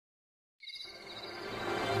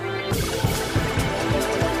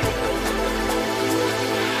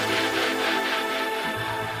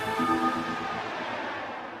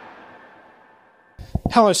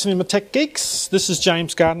Hello CineTechGeeks, this is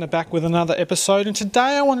James Gardner back with another episode, and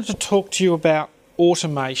today I wanted to talk to you about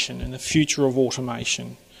automation and the future of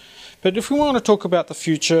automation. But if we want to talk about the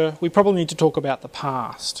future, we probably need to talk about the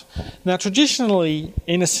past. Now traditionally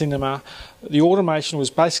in a cinema, the automation was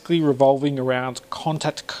basically revolving around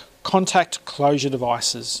contact closure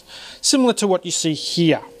devices, similar to what you see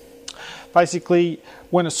here. Basically,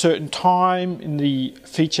 when a certain time in the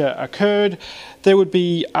feature occurred, there would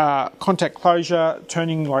be contact closure,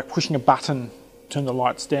 like pushing a button, turn the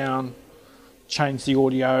lights down, change the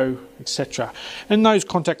audio, etc. And those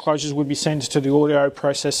contact closures would be sent to the audio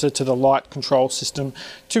processor, to the light control system,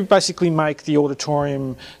 to basically make the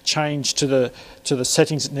auditorium change to the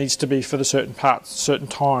settings it needs to be for the certain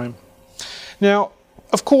time. Now,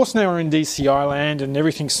 of course, now we're in DCI land and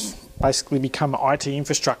everything's basically become IT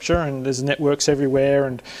infrastructure and there's networks everywhere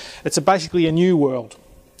and it's basically a new world.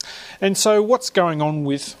 And so what's going on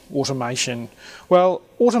with automation? Well,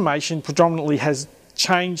 automation predominantly has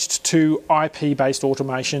changed to IP-based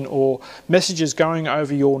automation or messages going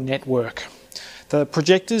over your network. The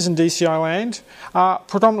projectors in DCI land are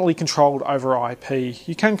predominantly controlled over IP.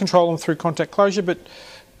 You can control them through contact closure, but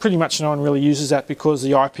pretty much no one really uses that because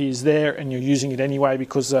the IP is there and you're using it anyway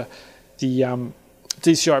because the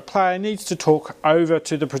DCI player needs to talk over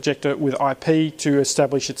to the projector with IP to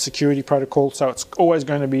establish its security protocol, so it's always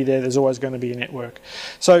going to be there, there's always going to be a network.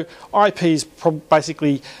 So IP is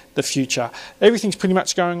basically the future. Everything's pretty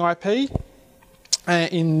much going IP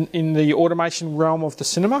in the automation realm of the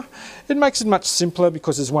cinema. It makes it much simpler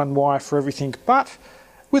because there's one wire for everything, but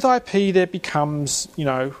with IP there becomes,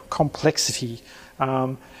 complexity.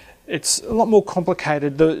 It's a lot more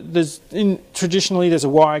complicated. Traditionally, there's a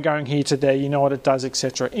wire going here to there. You know what it does,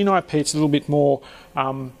 etc. In IP, it's a little bit more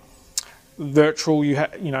virtual.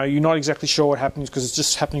 You're not exactly sure what happens because it's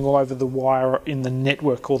just happening all over the wire in the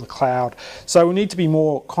network or the cloud. So we need to be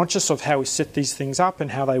more conscious of how we set these things up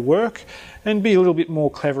and how they work, and be a little bit more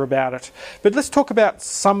clever about it. But let's talk about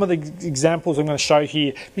some of the examples I'm going to show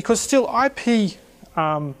here, because still IP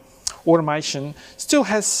automation still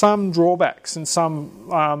has some drawbacks and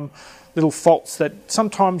some little faults that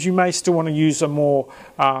sometimes you may still want to use a more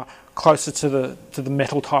closer to the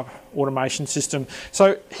metal type automation system.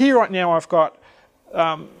 So here right now I've got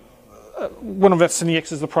one of our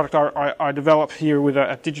CineX is the product I develop here with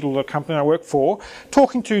a digital company I work for,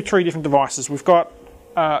 talking to 3 different devices. We've got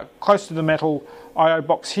close to the metal I/O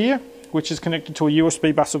box here, which is connected to a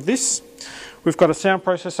USB bus of this. We've got a sound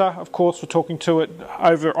processor, of course, we're talking to it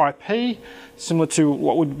over IP, similar to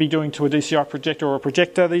what we'd be doing to a DCI projector or a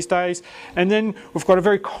projector these days. And then we've got a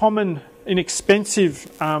very common,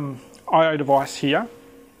 inexpensive I/O device here.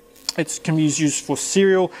 It can be used for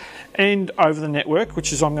serial and over the network,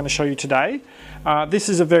 which is I'm going to show you today. This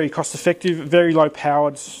is a very cost-effective, very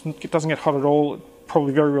low-powered, it doesn't get hot at all,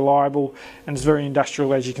 probably very reliable, and it's very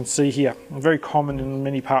industrial, as you can see here. And very common in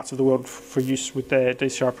many parts of the world for use with their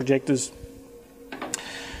DCI projectors.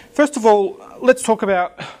 First of all, let's talk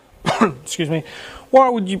about, excuse me, why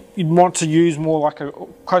would you want to use more like a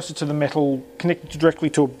closer to the metal, connected directly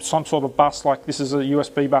to some sort of bus, like this is a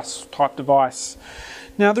USB bus type device.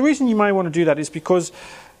 Now the reason you may want to do that is because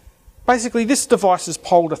basically this device is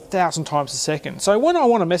polled 1,000 times a second. So when I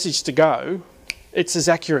want a message to go, it's as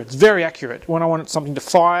accurate, it's very accurate. When I want something to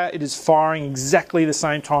fire, it is firing exactly the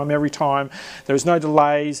same time every time. There is no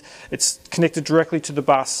delays, it's connected directly to the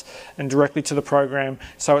bus and directly to the program,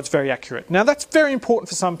 so it's very accurate. Now that's very important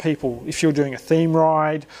for some people. If you're doing a theme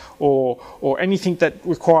ride or anything that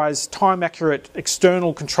requires time accurate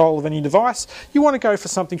external control of any device, you want to go for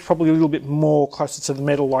something probably a little bit more closer to the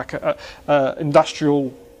metal, like a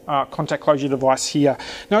industrial contact closure device here.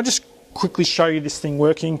 Now I'll just quickly show you this thing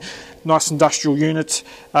working. Nice industrial unit.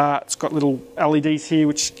 It's got little LEDs here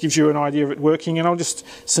which gives you an idea of it working, and I'll just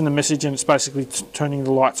send a message and it's basically turning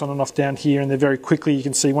the lights on and off down here, and they're very quickly, you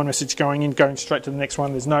can see one message going in, going straight to the next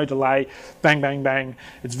one. There's no delay. Bang, bang, bang.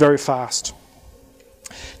 It's very fast.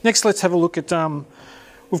 Next, let's have a look at,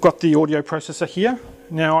 we've got the audio processor here.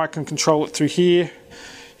 Now I can control it through here.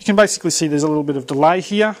 You can basically see there's a little bit of delay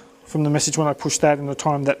here from the message when I push that and the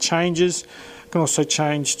time that changes. Can also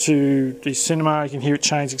change to the cinema, you can hear it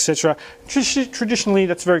change, etc. Traditionally,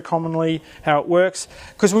 that's very commonly how it works,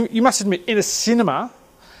 because you must admit, in a cinema,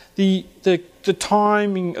 the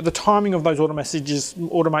timing of those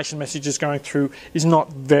automation messages going through is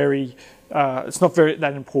not very it's not very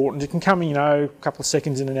that important. It can come, a couple of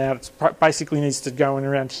seconds in and out. It basically needs to go in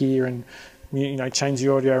around here and change the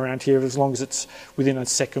audio around here as long as it's within a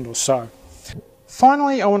second or so.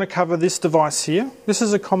 Finally, I want to cover this device here. This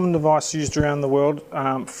is a common device used around the world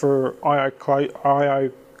for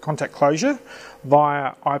I/O contact closure.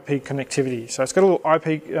 via IP connectivity. So it's got a little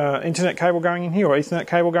IP internet cable going in here, or Ethernet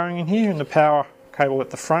cable going in here, and the power cable at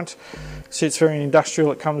the front. See, it's very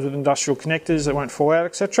industrial. It comes with industrial connectors that won't fall out,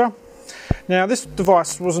 etc. Now, this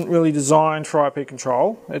device wasn't really designed for IP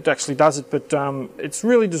control. It actually does it, but it's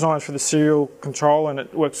really designed for the serial control, and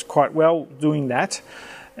it works quite well doing that.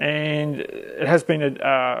 And it has been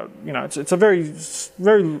it's a very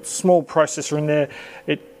small processor in there.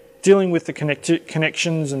 Dealing with the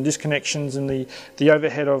connections and disconnections and the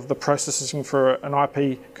overhead of the processing for an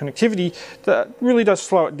IP connectivity, that really does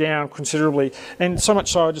slow it down considerably. And so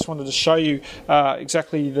much so, I just wanted to show you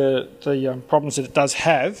exactly the problems that it does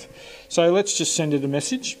have. So let's just send it a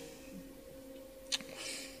message.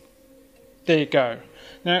 There you go.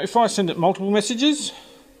 Now, if I send it multiple messages,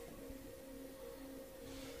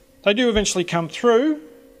 they do eventually come through,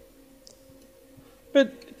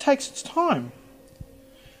 but it takes its time.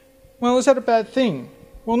 Well, is that a bad thing?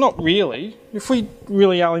 Well, not really. If we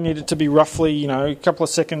really only need it to be roughly, a couple of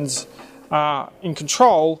seconds in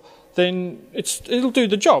control, then it'll do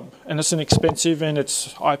the job, and it's inexpensive, and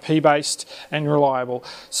it's IP based and reliable.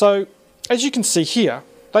 So, as you can see here,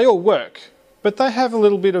 they all work, but they have a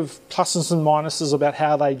little bit of pluses and minuses about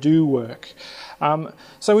how they do work.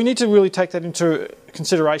 So we need to really take that into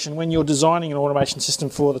consideration when you're designing an automation system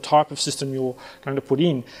for the type of system you're going to put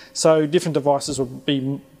in. So different devices will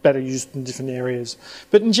be better used in different areas.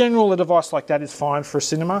 But in general, a device like that is fine for a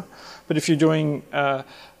cinema. But if you're doing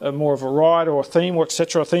more of a ride or a theme or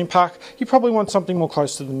etc., a theme park, you probably want something more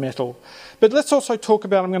close to the metal. But let's also talk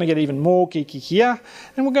about, I'm going to get even more geeky here,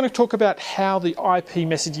 and we're going to talk about how the IP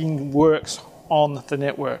messaging works on the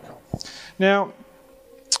network. Now,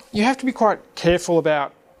 you have to be quite careful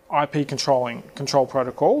about IP control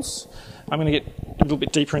protocols. I'm going to get a little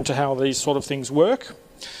bit deeper into how these sort of things work.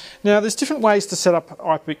 Now, there's different ways to set up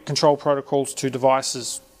IP control protocols to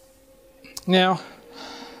devices. Now,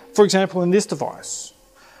 for example, in this device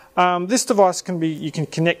you can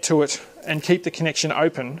connect to it and keep the connection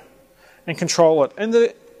open and control it. And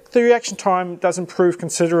the reaction time does improve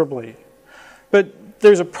considerably. But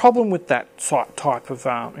there's a problem with that type of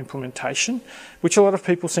implementation, which a lot of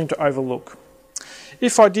people seem to overlook.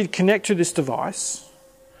 If I did connect to this device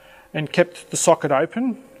and kept the socket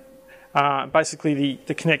open, basically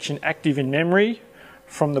the connection active in memory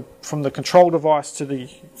from the control device to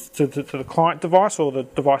the client device or the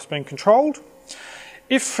device being controlled,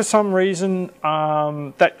 if for some reason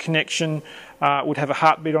that connection would have a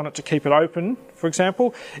heartbeat on it to keep it open, for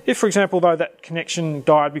example. If, for example, though, that connection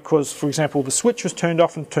died because, for example, the switch was turned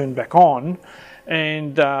off and turned back on,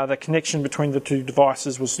 and the connection between the two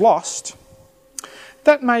devices was lost,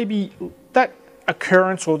 that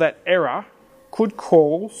occurrence or that error could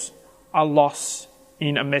cause a loss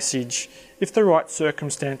in a message if the right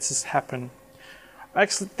circumstances happen.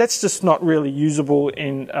 Actually, that's just not really usable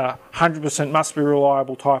in a 100% must be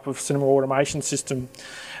reliable type of cinema automation system.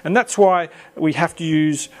 And that's why we have to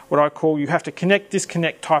use what I call, you have to connect,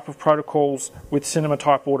 disconnect type of protocols with cinema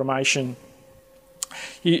type automation.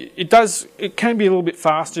 It can be a little bit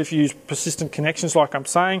faster if you use persistent connections like I'm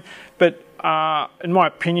saying, but in my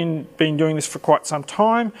opinion, been doing this for quite some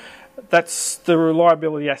time, that's the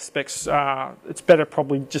reliability aspects. It's better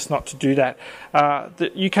probably just not to do that.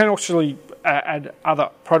 You can actually add other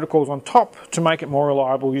protocols on top to make it more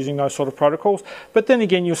reliable using those sort of protocols. But then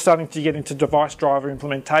again, you're starting to get into device driver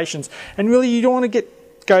implementations, and really you don't want to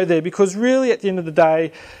go there, because really at the end of the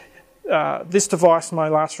day, this device may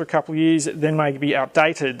last for a couple of years, then may be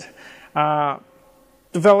outdated.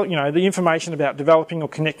 The information about developing or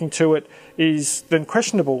connecting to it is then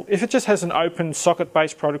questionable. If it just has an open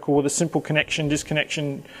socket-based protocol with a simple connection,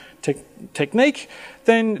 disconnection technique,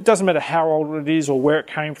 then it doesn't matter how old it is or where it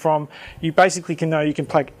came from. You basically can know you can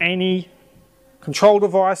plug any control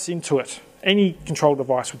device into it, any control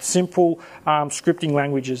device with simple scripting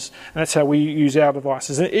languages. And that's how we use our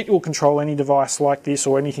devices. It will control any device like this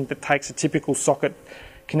or anything that takes a typical socket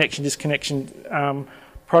connection, disconnection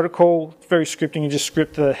protocol. It's very scripting. You just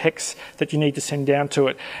script the hex that you need to send down to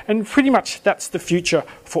it. And pretty much that's the future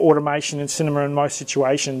for automation in cinema in most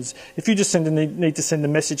situations. If you just need to send a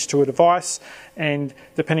message to a device, and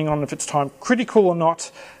depending on if it's time critical or not,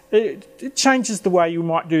 it changes the way you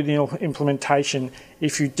might do the implementation.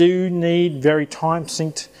 If you do need very time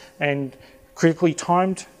synced and critically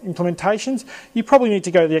timed implementations, you probably need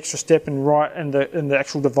to go the extra step and the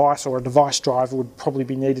actual device or a device driver would probably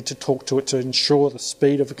be needed to talk to it to ensure the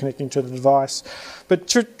speed of connecting to the device. But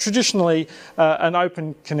traditionally, an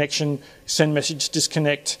open connection, send message,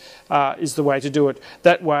 disconnect is the way to do it.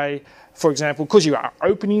 That way, for example, because you are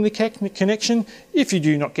opening the connection, if you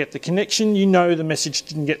do not get the connection, you know the message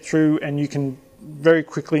didn't get through, and you can very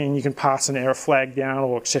quickly, and you can pass an error flag down,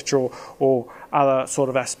 or etc., or other sort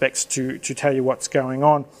of aspects to tell you what's going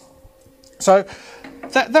on. So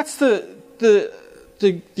that's the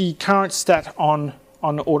current stat on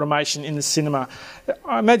automation in the cinema.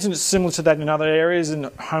 I imagine it's similar to that in other areas, in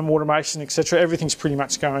home automation, etc. Everything's pretty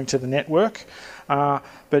much going to the network.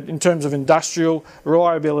 But in terms of industrial,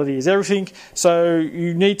 reliability is everything. So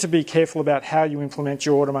you need to be careful about how you implement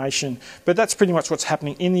your automation. But that's pretty much what's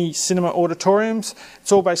happening in the cinema auditoriums.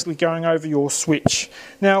 It's all basically going over your switch.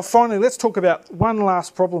 Now, finally, let's talk about one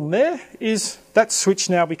last problem there, is that switch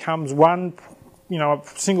now becomes one, a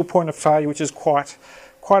single point of failure, which is quite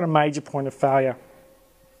a major point of failure.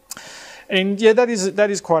 And yeah, that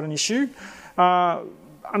is quite an issue.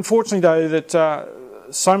 Unfortunately, though, that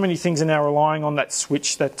so many things are now relying on that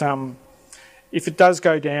switch that if it does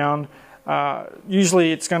go down,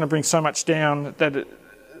 usually it's going to bring so much down that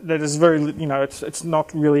is very, it's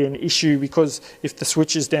not really an issue, because if the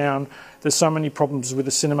switch is down, there's so many problems with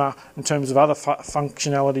the cinema in terms of other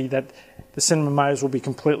functionality that the cinema may as well be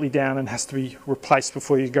completely down and has to be replaced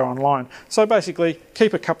before you go online. So basically,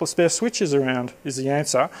 keep a couple of spare switches around is the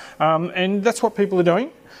answer, and that's what people are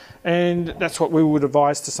doing. And that's what we would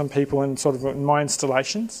advise to some people in my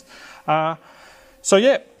installations. So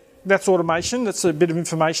yeah, that's automation. That's a bit of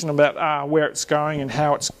information about where it's going and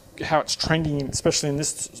how it's trending, especially in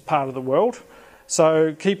this part of the world.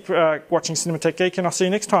 So keep watching CineTechGeek, and I'll see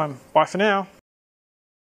you next time. Bye for now.